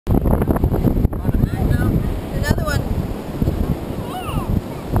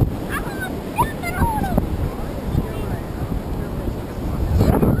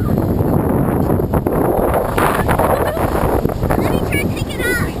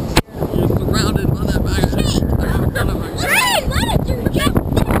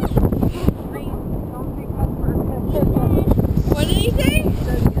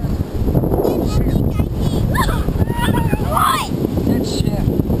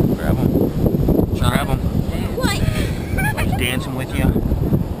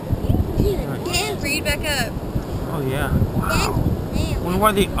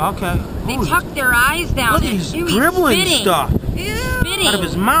why they, okay. They tuck their eyes down. Look, he's dribbling stuff Spitting. out of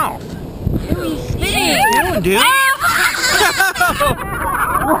his mouth. Ew, he's spitting. What are you doing, dude?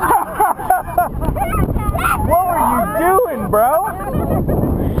 What were you doing, bro?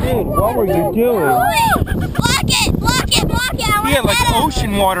 Dude, what were you doing? Block it! Block it! Block it! He had like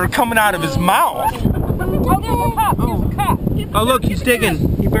ocean water coming out of his mouth. Oh, there's a cup. There's a cup. Oh, look, he's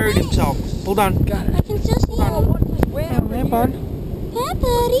digging. He buried himself. Hold on. I can still see him. Hey, bud. Hi,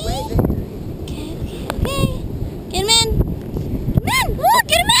 buddy. Okay. Get him in. Get him in. Oh,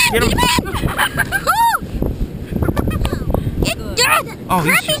 get him in. Get him. Oh,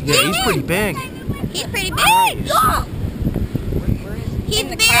 he's pretty big. He's pretty big. Oh. He's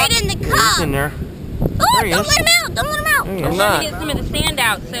buried in the cup. He's in there. Oh, There he don't is. let him out. Don't let him out. There he We're is. trying to get some of the sand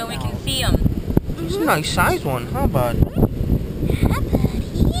out so we can see him. It's a nice size one, huh, bud? Hi, buddy.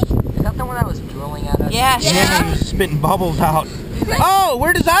 Is that the one that was drooling at us? Yeah. Yeah, he was spitting bubbles out. Oh,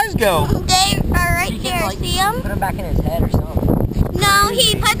 where'd his eyes go? They are right You there. can, like, See him? Put him back in his head or something. No,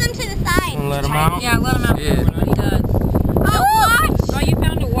 he puts them to the side. And let him out. Yeah, let him out. Yeah. He does. Oh, watch. Oh, you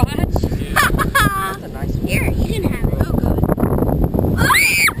found a watch? That's a nice one. Here, you can have it. Oh, good. Oh,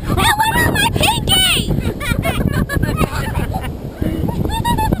 what about my pinky?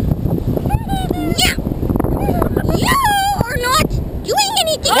 Yeah. You are not doing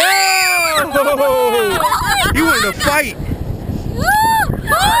anything. Oh! You were in a fight.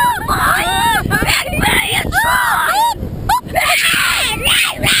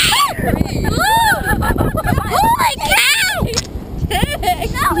 Holy cow!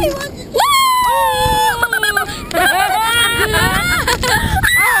 No, he wasn't.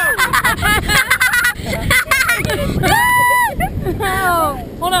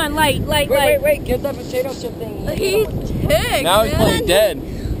 Hold on, light. Wait, get that potato chip thing. He's big. Now he's playing dead.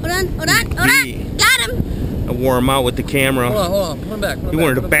 Hold on. Got him. I wore him out with the camera. Hold on, put him back. He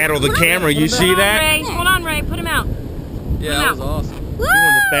wanted to battle the camera. You see that? Hold on, Ray. Put him out. Yeah, that was awesome. He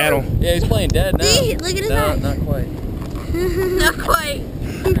wanted to battle. Yeah, he's playing dead now. See, look at his eyes. Not quite. Not quite.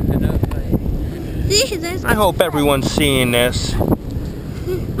 Not quite. See, his eyes. I hope everyone's seeing this. Let's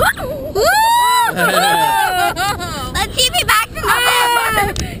see if he backs him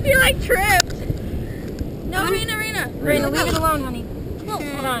up. He like tripped. No, Rena. Rena, leave it alone, honey.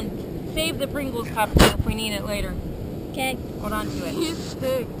 Hold on. Save the Pringles cup if we need it later. Okay. Hold on to it. He's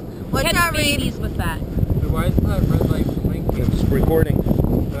big. What's Catch that, Reed? babies with that. Why is that red light blinking? It's recording.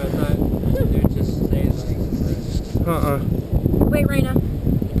 It just stays like Wait, Rena.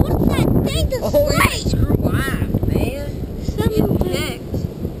 What's that thing to slay? Screw off, man. Something big.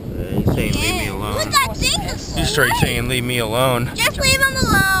 He's saying leave me alone. What's that thing to slay? He's straight saying leave me alone. Just leave him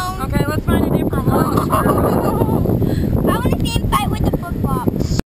alone. Okay, let's find a different one.